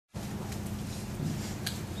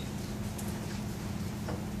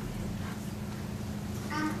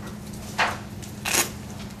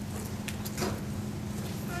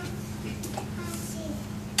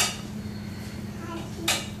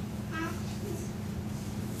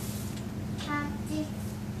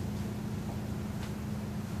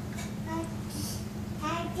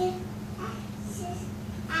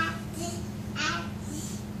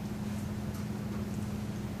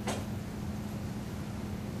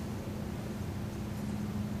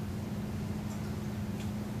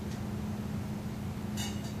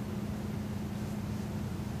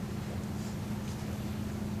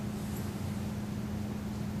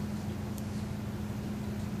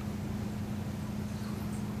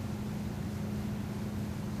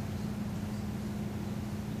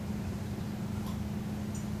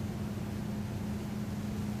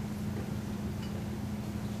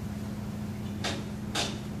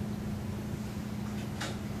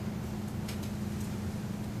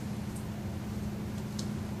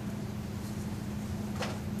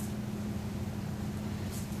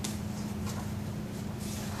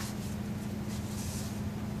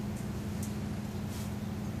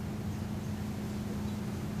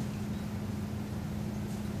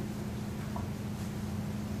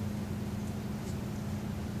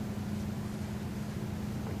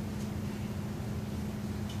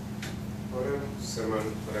Oremos,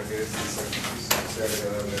 hermanos, para que este sacrificio sea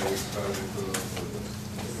agradable a Dios Padre Todopoderoso.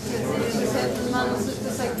 Ponemos en tus manos este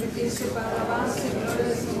sacrificio para alabanza y gloria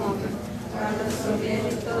de su nombre, para nuestro bien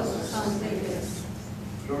y todos sus santos iglesia.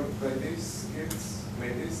 Lord,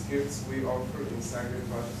 may these gifts we offer in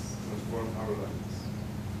sacrifice transform our lives.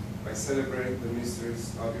 By celebrating the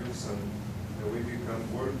mysteries of your Son, that we become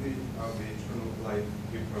worthy of the eternal life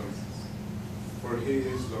he promises. For he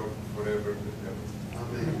is Lord forever and ever.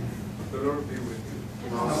 Amen. The Lord be with you.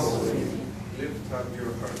 And also with you. Lift up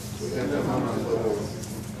your hearts. Lift them up to the Lord.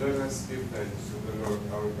 Let us give thanks to the Lord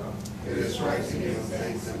our God. It is right to give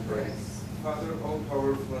thanks and praise. Father,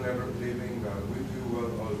 all-powerful and ever-living God, we do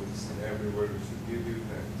well always and everywhere to give you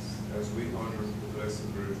thanks as we honor the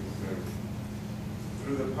Blessed Virgin Mary.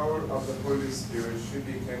 Through the power of the Holy Spirit, she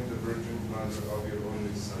became the Virgin Mother of your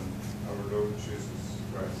only Son, our Lord Jesus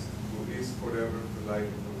Christ, who is forever the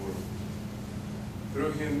light of the world.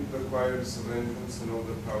 Through him, the choirs of angels and all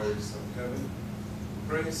the powers of heaven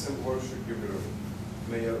praise and worship your glory.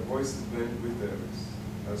 May our voices blend with theirs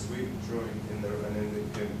as we join in their unending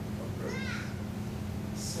hymn of praise.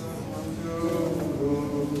 Sanctus,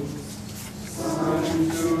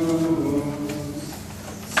 Sanctus,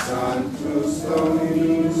 Sanctus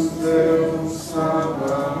Dominus Deus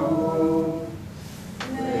Sabaoth,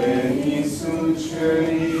 Venus in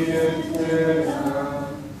Celi et terra,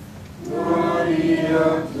 Gloria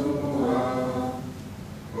tua,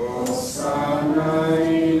 Hosanna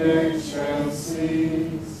in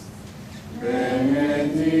excelsis,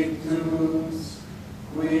 benedictus,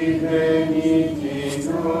 qui venit in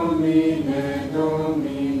nomine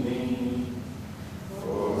Domini,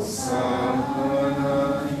 Hosanna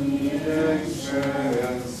in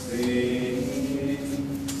excelsis.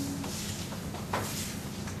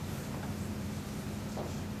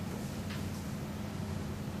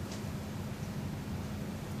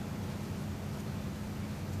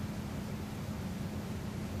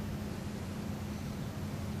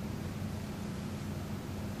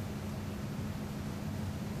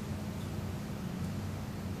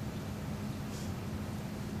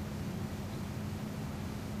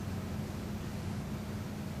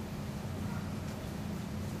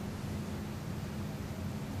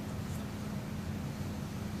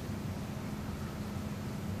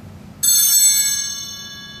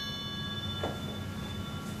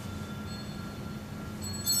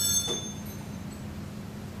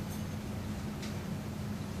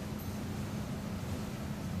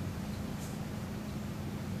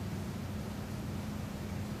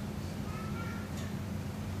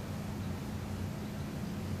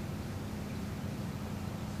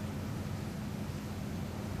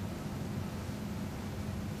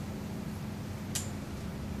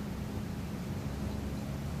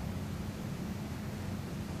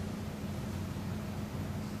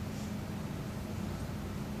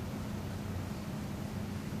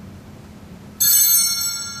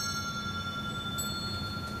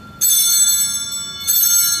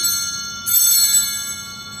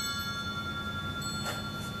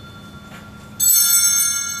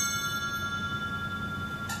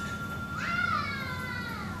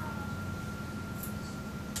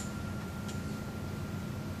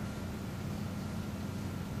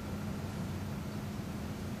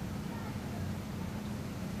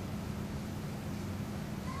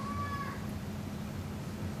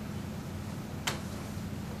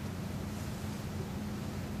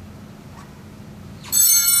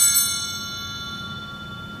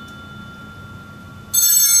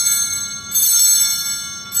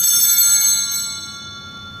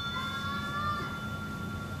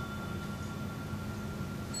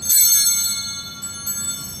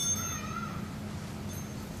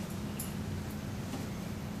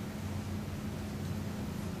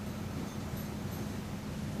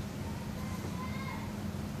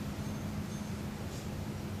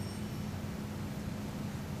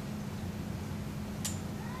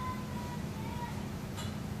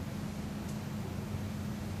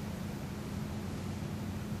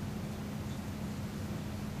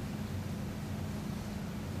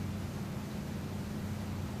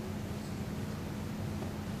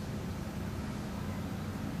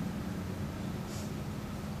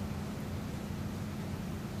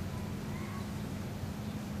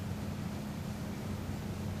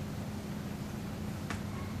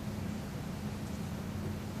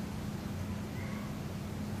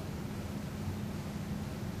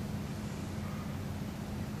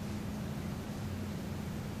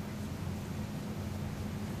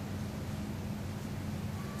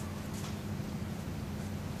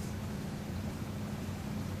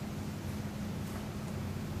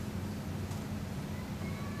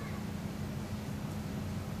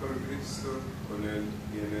 Cristo, con Él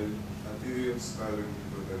y en Él, a ti Dios Padre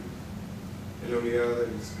Omnipotente, en la unidad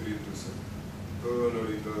del Espíritu Santo, todo honor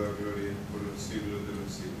y toda gloria por los siglos de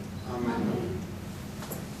los siglos. Amén.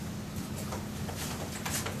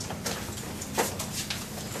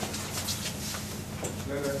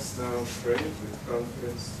 Let us now pray with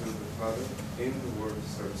confidence to the Father in the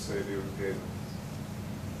words our Savior gave us.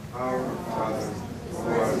 Our Father, who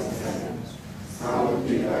art in heaven, hallowed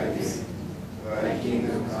be thy name. Thy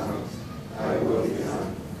kingdom come, thy will be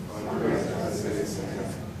done, on earth as it is in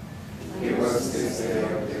heaven. Give us this day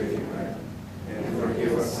our daily bread, and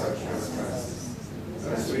forgive us our trespasses,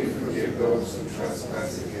 as we forgive those who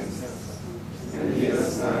trespass against us. And lead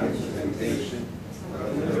us not into temptation,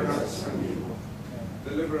 but deliver us from evil.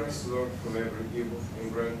 Deliver us, Lord, from every evil,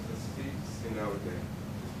 and grant us peace in our day.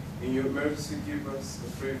 In your mercy, give us a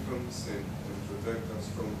free from sin, and protect us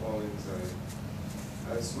from all anxiety,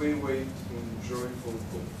 as we wait in joyful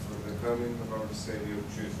hope for the coming of our Savior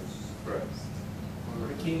Jesus Christ. For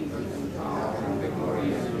the kingdom and power and the glory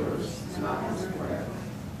is yours, now and forever.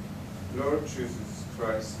 Lord Jesus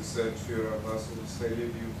Christ, who said to your apostles, I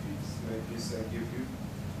leave you peace, my peace I give you,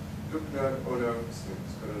 look not on our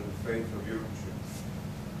sins, but on the faith of your church,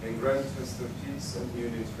 and grant us the peace and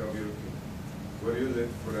unity of your kingdom, where you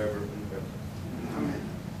live forever and ever. Amen.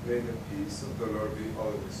 May the peace of the Lord be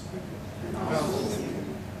always with you. And also with you.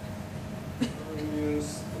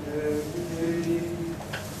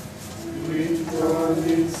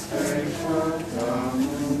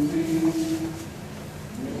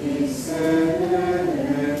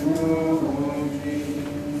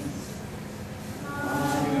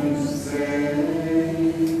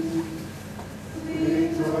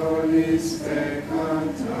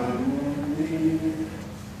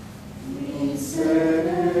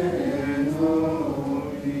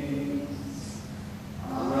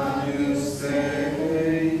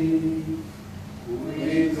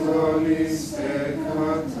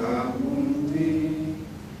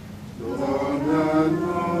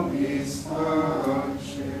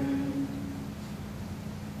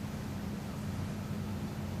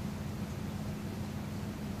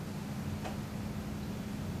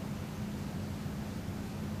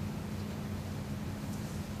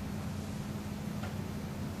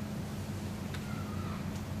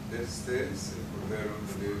 Este es el Cordero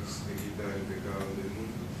de Dios que quita el pecado del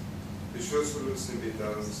mundo. Dichosos los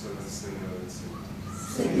invitados a la cena del Señor.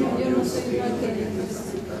 Señor, yo no soy digno que entres en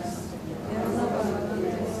tu casa, pero una palabra